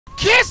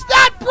kiss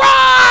that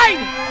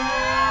bride!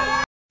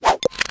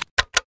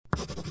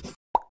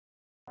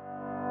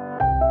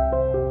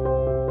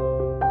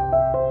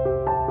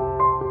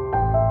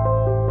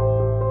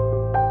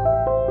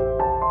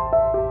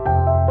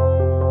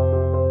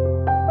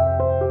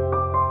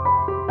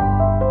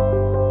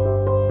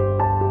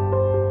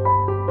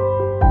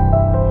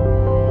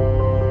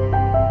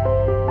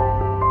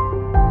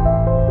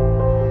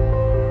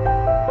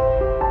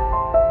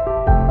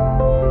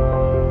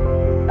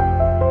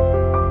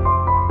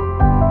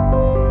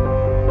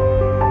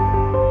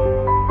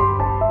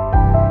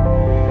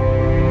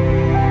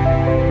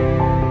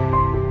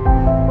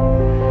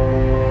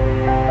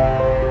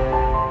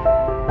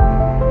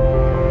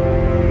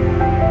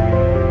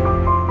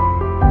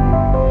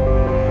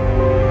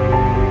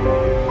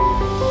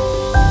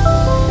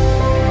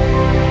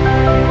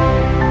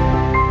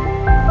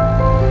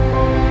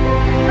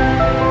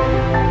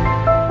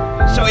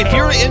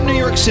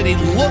 City,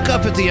 look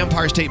up at the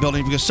Empire State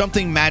Building because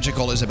something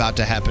magical is about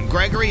to happen.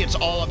 Gregory, it's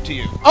all up to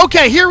you.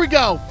 Okay, here we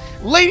go.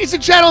 Ladies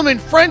and gentlemen,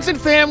 friends and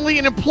family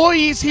and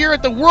employees here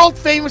at the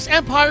world-famous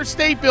Empire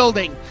State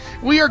Building.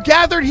 We are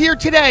gathered here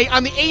today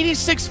on the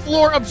 86th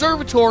floor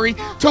observatory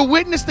to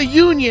witness the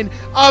union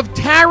of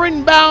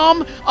Taryn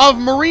Baum of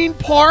Marine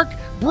Park,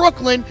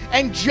 Brooklyn,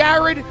 and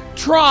Jared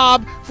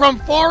Traub from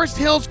Forest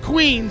Hills,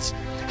 Queens.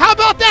 How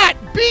about that?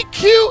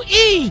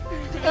 BQE!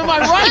 Am I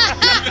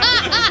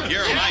right?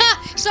 You're right.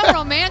 So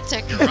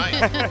romantic. You're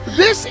right.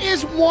 This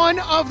is one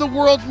of the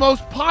world's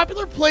most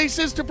popular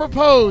places to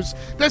propose,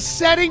 the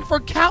setting for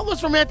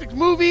countless romantic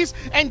movies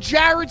and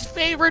Jared's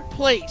favorite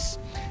place.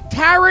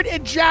 Taryn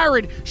and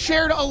Jared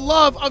shared a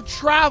love of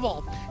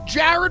travel.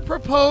 Jared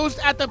proposed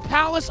at the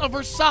Palace of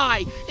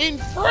Versailles in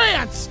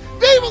France.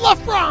 Vive la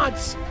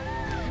France!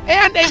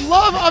 And a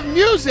love of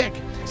music.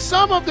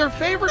 Some of their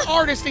favorite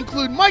artists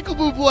include Michael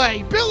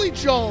Bublé, Billy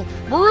Joel,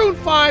 Maroon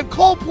 5,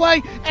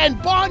 Coldplay,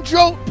 and Bon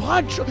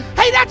Jovi.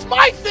 Hey, that's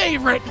my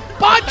favorite!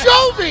 Bon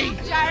Jovi!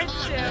 Jared's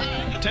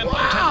too.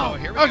 Tempo,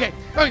 here we go. Okay,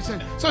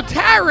 so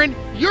Taryn,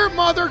 your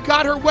mother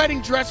got her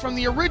wedding dress from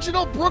the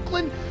original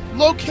Brooklyn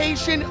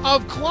location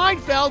of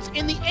Kleinfeld's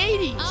in the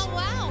 80s. Oh,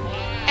 wow.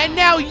 And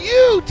now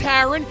you,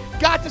 Taryn,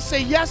 got to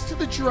say yes to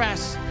the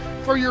dress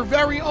for your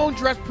very own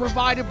dress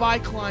provided by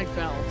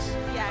Kleinfeld's.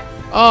 Yes.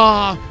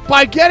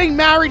 By getting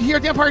married here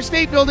at the Empire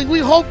State Building, we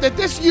hope that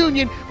this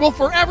union will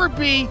forever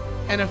be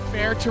an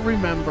affair to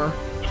remember.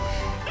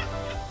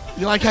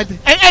 You like that?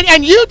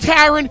 And you,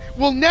 Taryn,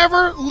 will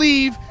never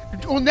leave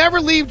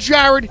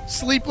Jared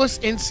sleepless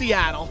in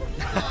Seattle.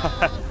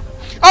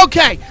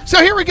 Okay,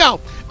 so here we go.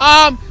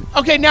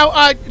 Okay,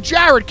 now,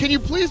 Jared, can you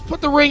please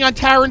put the ring on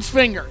Taryn's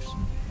fingers?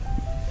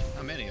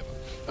 How many of them?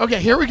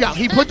 Okay, here we go.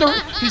 He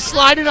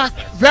slid it on.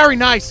 Very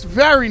nice,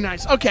 very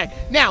nice. Okay,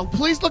 now,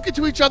 please look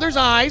into each other's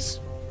eyes.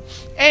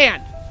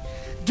 And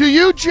do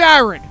you,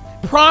 Jared,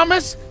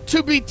 promise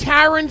to be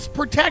Taryn's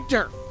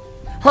protector,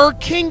 her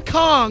King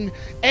Kong,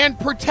 and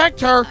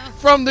protect her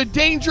from the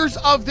dangers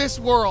of this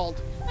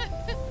world?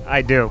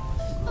 I do.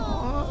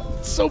 Oh,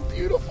 it's so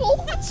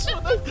beautiful. It's so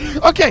nice.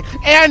 Okay,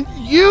 and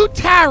you,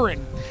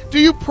 Taryn, do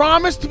you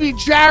promise to be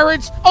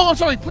Jared's... Oh, I'm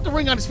sorry. Put the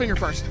ring on his finger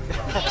first.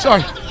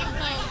 Sorry.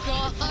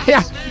 Oh, God.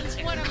 Yeah.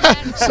 What a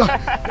man. So,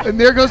 and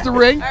there goes the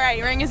ring. All right,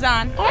 your ring is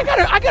on. Oh, I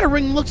got a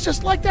ring that looks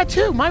just like that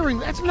too. My ring,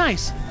 that's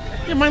nice.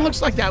 Yeah, mine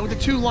looks like that with the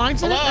two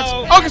lines in it.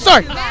 Okay,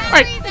 sorry. All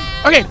right.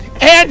 Okay,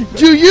 and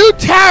do you,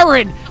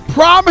 Taryn,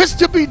 promise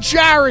to be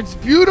Jared's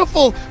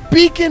beautiful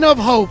beacon of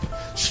hope,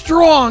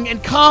 strong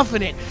and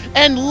confident,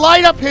 and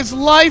light up his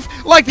life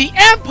like the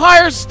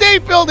Empire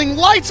State Building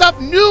lights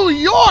up New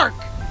York?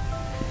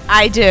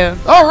 I do.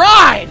 All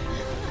right.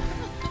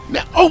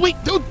 Now, oh wait,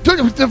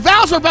 the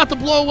valves are about to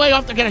blow away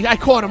off the. I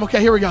caught him.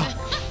 Okay, here we go.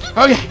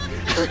 Okay,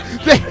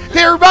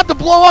 they're about to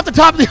blow off the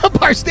top of the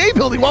Empire State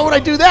Building. Why would I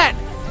do that?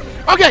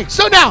 Okay,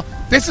 so now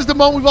this is the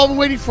moment we've all been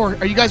waiting for.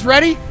 Are you guys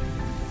ready?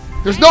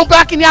 There's no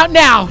backing out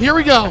now. Here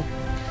we go.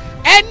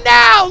 And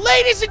now,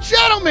 ladies and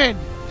gentlemen,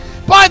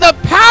 by the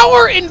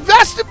power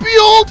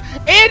investibuled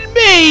in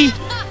me,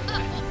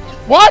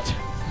 what?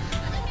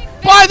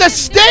 By the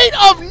state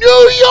of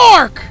New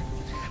York,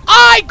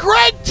 I,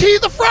 Greg T.,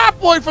 the frat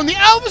boy from the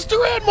Elvis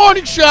Duran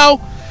Morning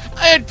Show,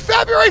 on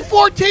February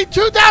 14,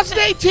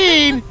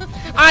 2018,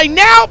 I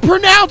now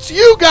pronounce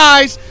you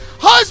guys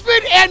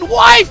husband and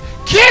wife.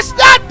 Kiss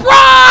that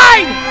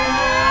bride!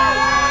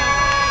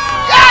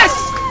 Yes!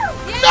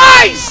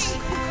 Nice!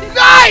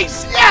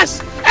 Nice! Yes!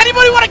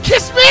 Anybody want to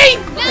kiss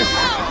me?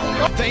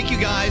 No. Thank you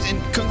guys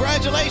and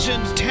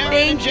congratulations, Taryn.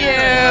 Thank you.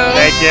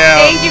 Thank you.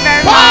 Thank you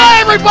very much.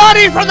 Bye,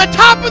 everybody, from the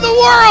top of the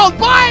world.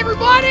 Bye,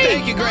 everybody.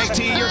 Thank you, Greg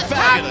T. You're Happy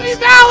fabulous.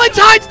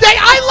 Valentine's Day.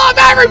 I love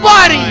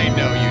everybody. I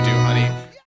know.